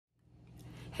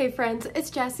Hey friends,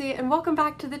 it's Jessi and welcome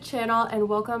back to the channel and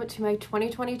welcome to my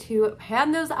 2022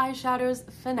 Pan Those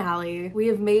Eyeshadows finale. We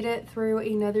have made it through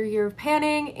another year of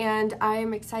panning and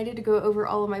I'm excited to go over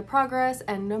all of my progress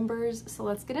and numbers, so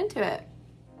let's get into it.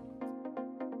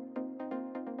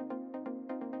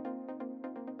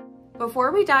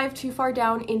 Before we dive too far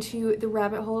down into the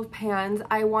rabbit hole of pans,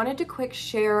 I wanted to quick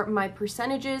share my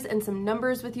percentages and some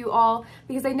numbers with you all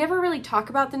because I never really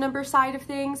talk about the number side of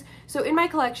things. So in my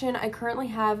collection, I currently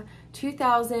have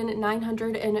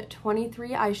 2,923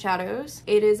 eyeshadows.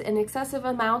 It is an excessive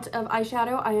amount of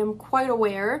eyeshadow, I am quite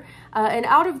aware. And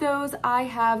out of those, I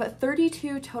have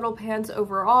 32 total pans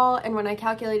overall. And when I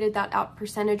calculated that out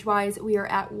percentage-wise, we are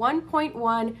at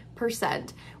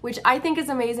 1.1%, which I think is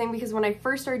amazing because when I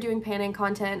first started doing panning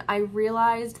content, I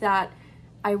realized that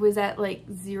I was at like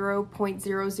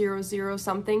 0.000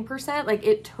 something percent. Like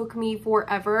it took me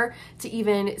forever to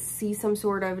even see some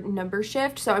sort of number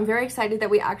shift. So I'm very excited that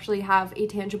we actually have a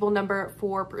tangible number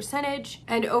for percentage.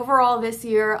 And overall this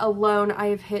year alone, I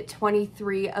have hit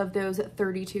 23 of those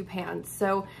 32 pans.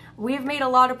 So we've made a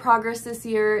lot of progress this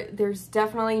year. There's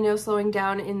definitely no slowing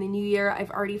down in the new year.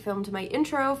 I've already filmed my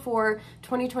intro for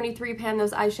 2023 Pan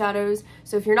Those Eyeshadows.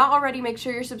 So if you're not already, make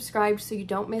sure you're subscribed so you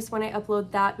don't miss when I upload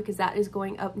that because that is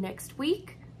going up next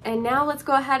week. And now let's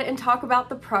go ahead and talk about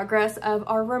the progress of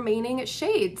our remaining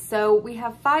shades. So we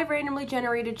have 5 randomly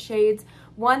generated shades,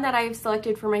 1 that I have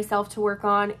selected for myself to work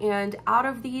on, and out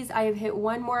of these I have hit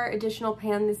 1 more additional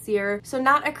pan this year. So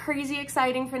not a crazy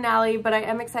exciting finale, but I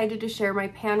am excited to share my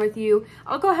pan with you.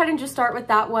 I'll go ahead and just start with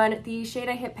that one. The shade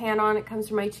I hit pan on, it comes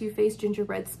from my Faced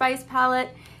Gingerbread Spice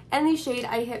palette. And the shade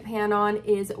I hit pan on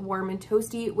is Warm and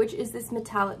Toasty, which is this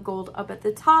metallic gold up at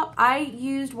the top. I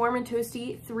used Warm and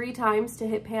Toasty 3 times to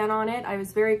hit pan on it. I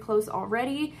was very close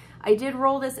already. I did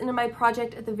roll this into my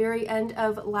project at the very end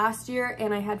of last year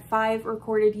and I had 5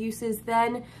 recorded uses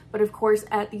then, but of course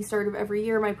at the start of every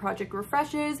year my project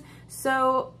refreshes,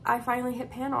 so I finally hit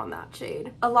pan on that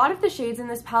shade. A lot of the shades in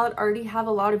this palette already have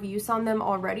a lot of use on them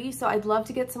already, so I'd love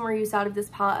to get some more use out of this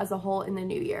palette as a whole in the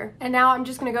new year. And now I'm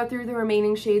just going to go through the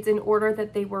remaining shades in order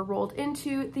that they were rolled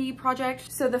into the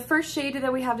project. So the first shade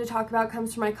that we have to talk about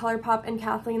comes from my Colourpop and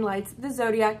Kathleen Lights, the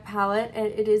Zodiac palette, and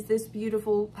it is this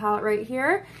beautiful palette right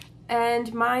here.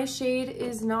 And my shade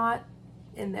is not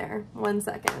in there. 1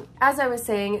 second. As I was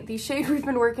saying, the shade we've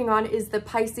been working on is the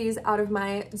Pisces out of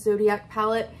my Zodiac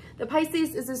palette. The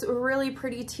Pisces is this really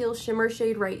pretty teal shimmer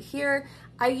shade right here.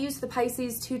 I used the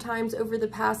Pisces 2 times over the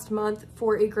past month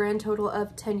for a grand total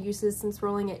of 10 uses since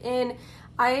rolling it in.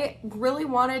 I really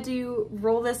wanted to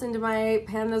roll this into my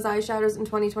Pan Those Eyeshadows in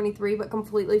 2023, but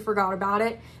completely forgot about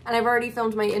it. And I've already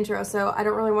filmed my intro, so I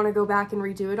don't really want to go back and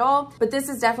redo it all. But this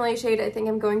is definitely a shade I think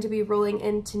I'm going to be rolling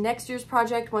into next year's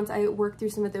project once I work through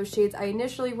some of those shades I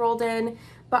initially rolled in.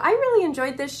 But I really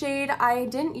enjoyed this shade. I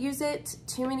didn't use it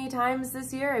too many times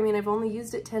this year. I mean, I've only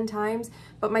used it 10 times,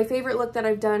 but my favorite look that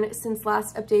I've done since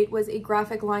last update was a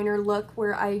graphic liner look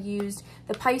where I used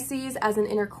the Pisces as an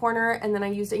inner corner and then I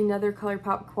used another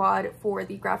Colourpop quad for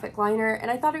the graphic liner, and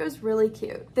I thought it was really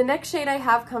cute. The next shade I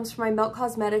have comes from my Melt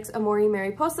Cosmetics Amore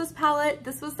Mariposas palette.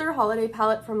 This was their holiday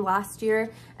palette from last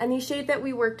year, and the shade that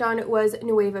we worked on was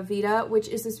Nueva Vida, which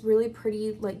is this really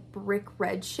pretty like brick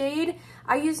red shade.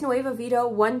 I used Nueva Vida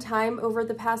 1 time over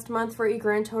the past month for a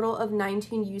grand total of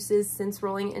 19 uses since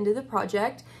rolling into the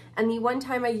project, and the 1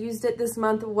 time I used it this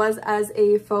month was as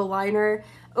a faux liner.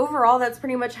 Overall, that's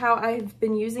pretty much how I've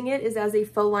been using it, is as a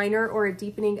faux liner or a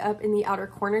deepening up in the outer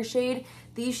corner shade.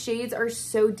 These shades are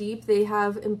so deep, they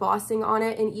have embossing on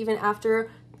it, and even after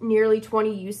nearly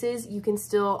 20 uses, you can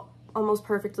still almost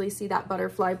perfectly see that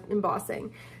butterfly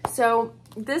embossing. So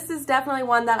this is definitely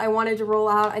one that I wanted to roll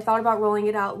out. I thought about rolling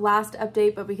it out last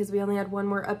update, but because we only had 1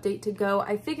 more update to go,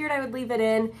 I figured I would leave it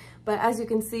in. But as you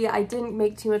can see, I didn't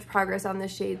make too much progress on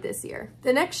this shade this year.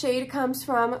 The next shade comes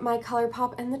from my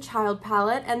Colourpop and the Child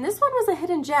palette, and this one was a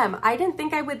hidden gem. I didn't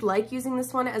think I would like using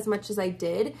this one as much as I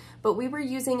did, but we were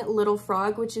using Little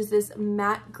Frog, which is this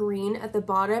matte green at the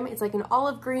bottom. It's like an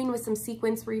olive green with some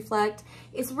sequins reflect.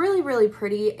 It's really, really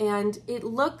pretty, and it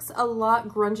looks a lot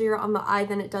grungier on the eye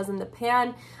than it does in the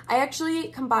pan. I actually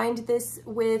combined this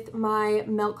with my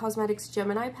Melt Cosmetics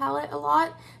Gemini palette a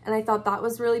lot, and I thought that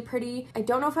was really pretty. I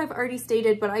don't know if I've of already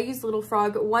stated, but I used Little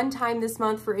Frog one time this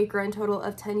month for a grand total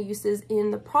of 10 uses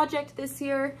in the project this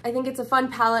year. I think it's a fun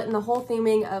palette, and the whole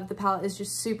theming of the palette is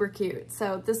just super cute.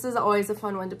 So this is always a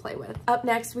fun one to play with. Up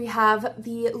next, we have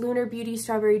the Lunar Beauty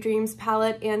Strawberry Dreams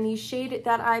palette, and the shade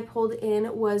that I pulled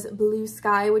in was Blue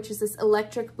Sky, which is this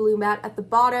electric blue matte at the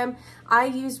bottom. I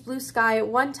used Blue Sky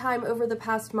one time over the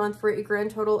past month for a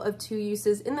grand total of 2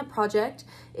 uses in the project.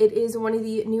 It is one of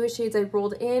the newest shades I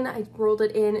rolled in. I rolled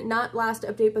it in not last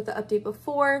update, but the update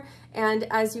before. And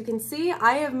as you can see,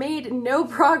 I have made no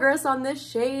progress on this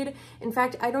shade. In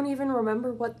fact, I don't even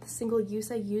remember what the single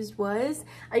use I used was.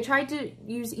 I tried to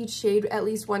use each shade at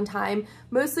least one time,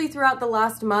 mostly throughout the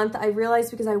last month. I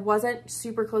realized because I wasn't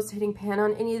super close to hitting pan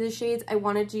on any of the shades, I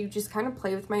wanted to just kind of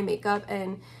play with my makeup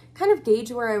and kind of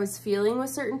gauge where I was feeling with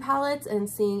certain palettes and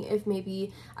seeing if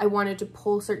maybe I wanted to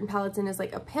pull certain palettes in as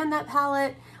like a pan that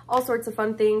palette, all sorts of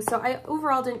fun things. So I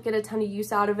overall didn't get a ton of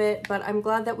use out of it, but I'm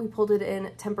glad that we pulled it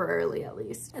in temporarily at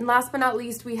least. And last but not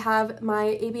least, we have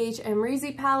my ABH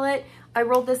Amrezy palette. I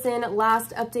rolled this in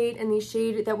last update, and the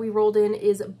shade that we rolled in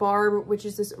is Barb, which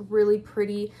is this really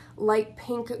pretty light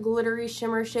pink glittery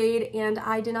shimmer shade, and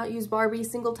I did not use Barb a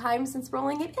single time since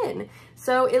rolling it in.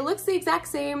 So it looks the exact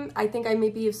same. I think I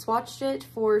maybe have swatched it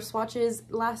for swatches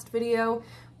last video,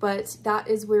 but that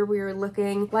is where we are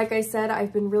looking. Like I said,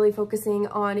 I've been really focusing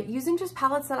on using just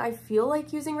palettes that I feel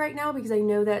like using right now, because I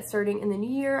know that starting in the new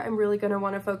year, I'm really gonna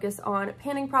wanna focus on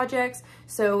panning projects.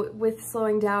 So with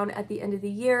slowing down at the end of the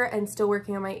year and still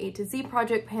working on my A to Z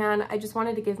project pan, I just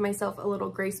wanted to give myself a little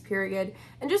grace period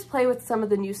and just play with some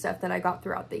of the new stuff that I got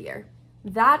throughout the year.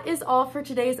 That is all for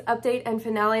today's update and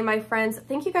finale, my friends.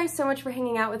 Thank you guys so much for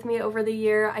hanging out with me over the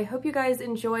year. I hope you guys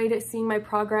enjoyed seeing my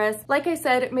progress. Like I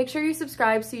said, make sure you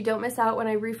subscribe so you don't miss out when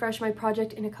I refresh my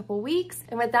project in a couple weeks.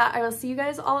 And with that, I will see you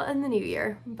guys all in the new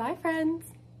year. Bye,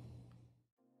 friends.